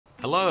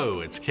Hello,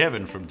 it's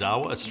Kevin from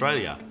Dahua,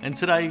 Australia, and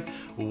today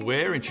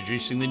we're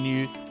introducing the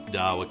new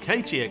Dahua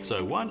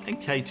KTX01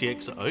 and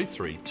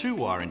KTX03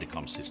 two-wire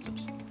intercom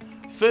systems.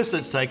 First,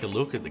 let's take a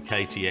look at the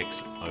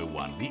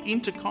KTX01. The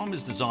intercom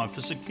is designed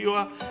for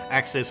secure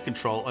access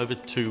control over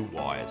two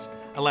wires,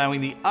 allowing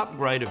the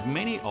upgrade of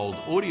many old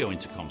audio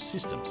intercom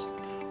systems.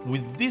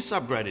 With this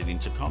upgraded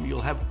intercom,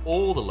 you'll have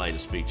all the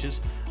latest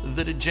features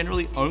that are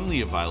generally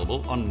only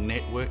available on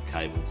network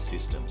cabled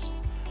systems.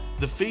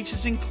 The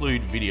features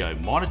include video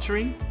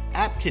monitoring,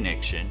 app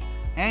connection,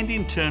 and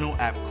internal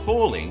app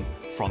calling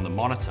from the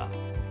monitor.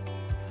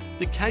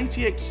 The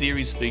KTX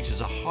series features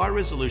a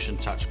high-resolution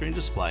touchscreen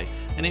display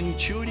and an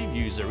intuitive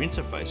user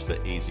interface for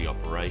easy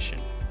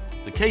operation.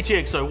 The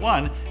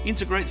KTX01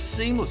 integrates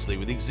seamlessly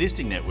with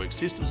existing network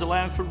systems,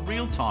 allowing for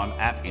real-time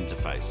app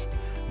interface.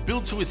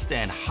 Built to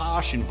withstand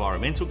harsh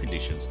environmental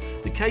conditions,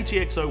 the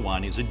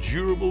KTX01 is a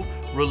durable,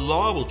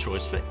 reliable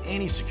choice for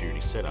any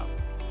security setup.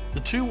 The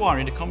two-wire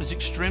intercom is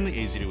extremely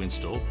easy to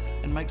install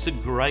and makes a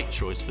great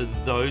choice for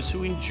those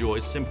who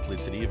enjoy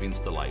simplicity of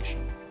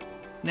installation.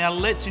 Now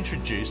let's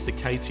introduce the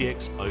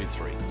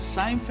KTX03,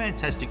 same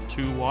fantastic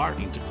two-wire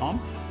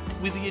intercom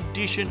with the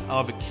addition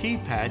of a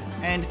keypad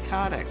and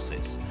card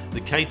access.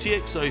 The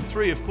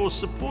KTX03 of course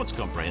supports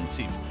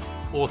comprehensive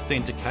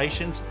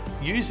authentications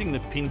using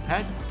the pin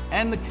pad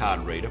and the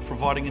card reader,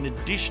 providing an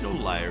additional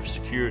layer of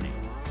security.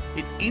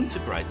 It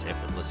integrates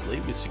effortlessly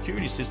with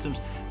security systems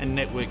and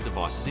network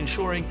devices,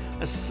 ensuring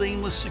a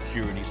seamless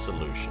security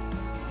solution.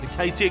 The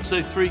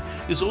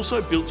KTX03 is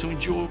also built to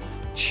endure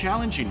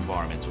challenging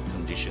environmental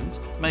conditions,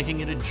 making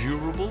it a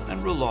durable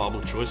and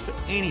reliable choice for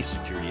any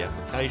security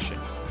application.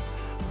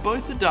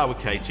 Both the Dahua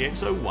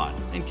KTX01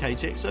 and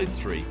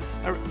KTX03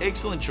 are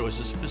excellent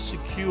choices for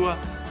secure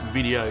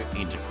video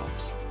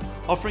intercoms,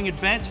 offering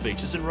advanced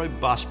features and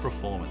robust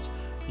performance.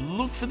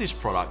 Look for this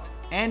product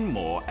and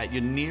more at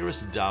your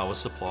nearest Dahua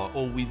supplier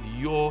or with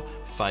your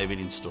favourite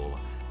installer.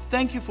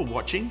 Thank you for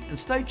watching and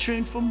stay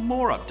tuned for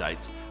more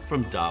updates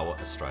from Dahua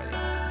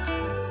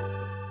Australia.